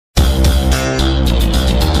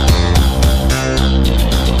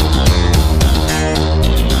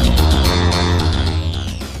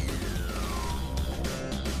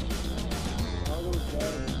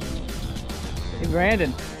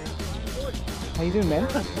Brandon. How you doing, man?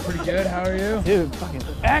 Pretty good, how are you? Dude, fucking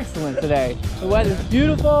excellent today. The weather's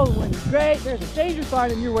beautiful, the wind's great, there's a danger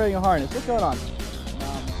sign, and you're wearing a harness. What's going on?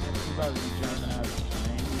 I'm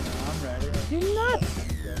ready. You're nuts.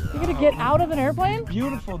 You're gonna get out of an airplane?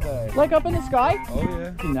 Beautiful day. Like up in the sky? Oh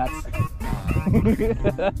yeah. You're nuts.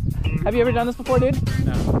 Have you ever done this before, dude?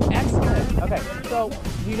 No. Excellent. Okay, so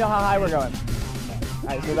do you know how high we're going? All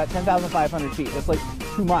right, so about 10,500 feet. That's like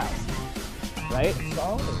 2 miles, right?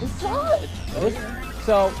 Solid. It's solid.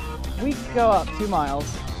 So we go up 2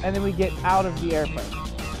 miles, and then we get out of the airplane.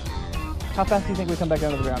 How fast do you think we come back down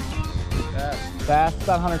to the ground? Fast. Fast?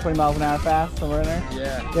 About 120 miles an hour fast, somewhere in there?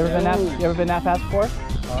 Yeah. You ever been that fast before?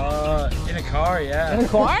 In a car, yeah. In a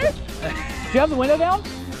car? Do you have the window down?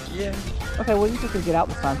 Yeah. Okay, well, you just gonna get out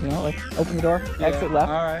this time, you know, like open the door, exit left.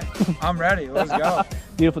 All right. I'm ready. Let's go.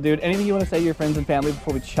 Beautiful, dude. Anything you want to say to your friends and family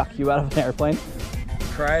before we chuck you out of an airplane?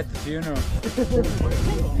 Cry at the funeral.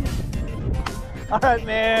 All right,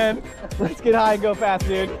 man. Let's get high and go fast,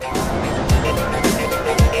 dude.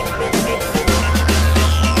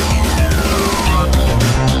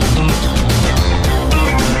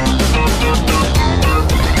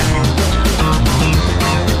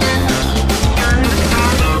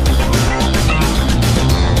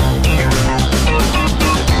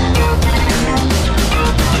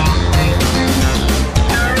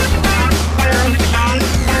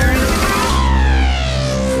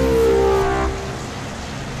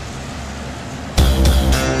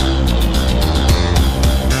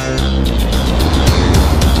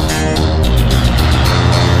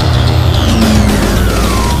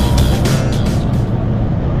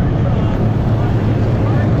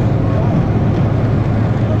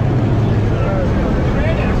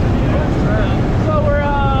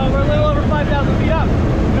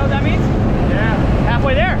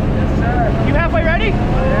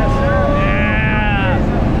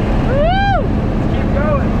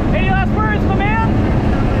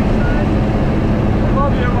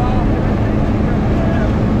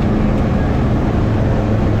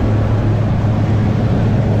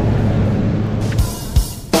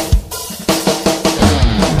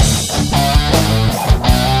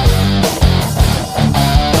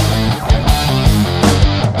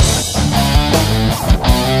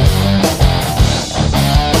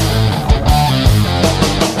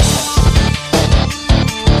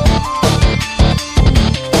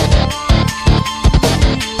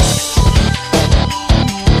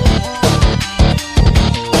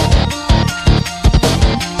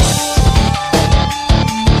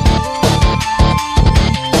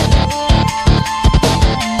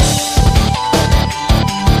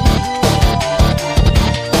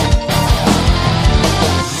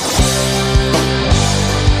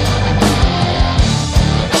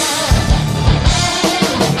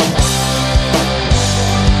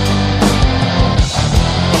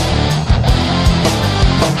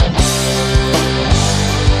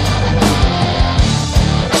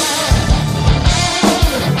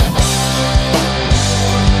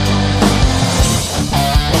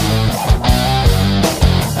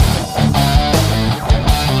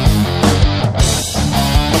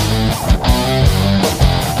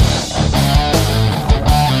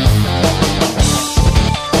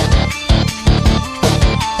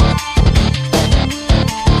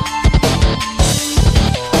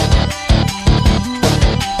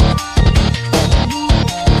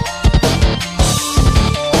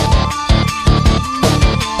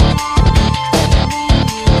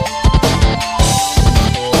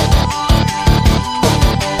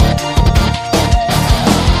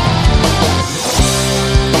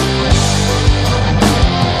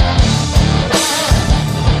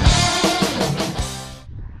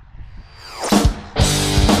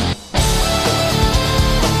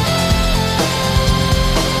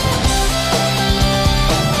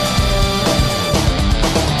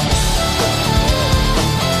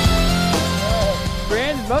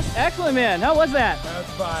 Most excellent, man. How was that? That was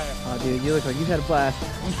fire. Oh, dude, you look like you had a blast.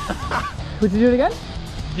 Would you do it again?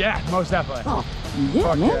 Yeah, most definitely. Oh, yeah,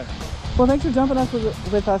 Fuck man. yeah. Well, thanks for jumping us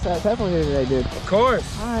with us at Pepperell here today, dude. Of course.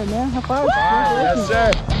 All right, man. Have fun. Yes,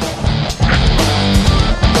 sir.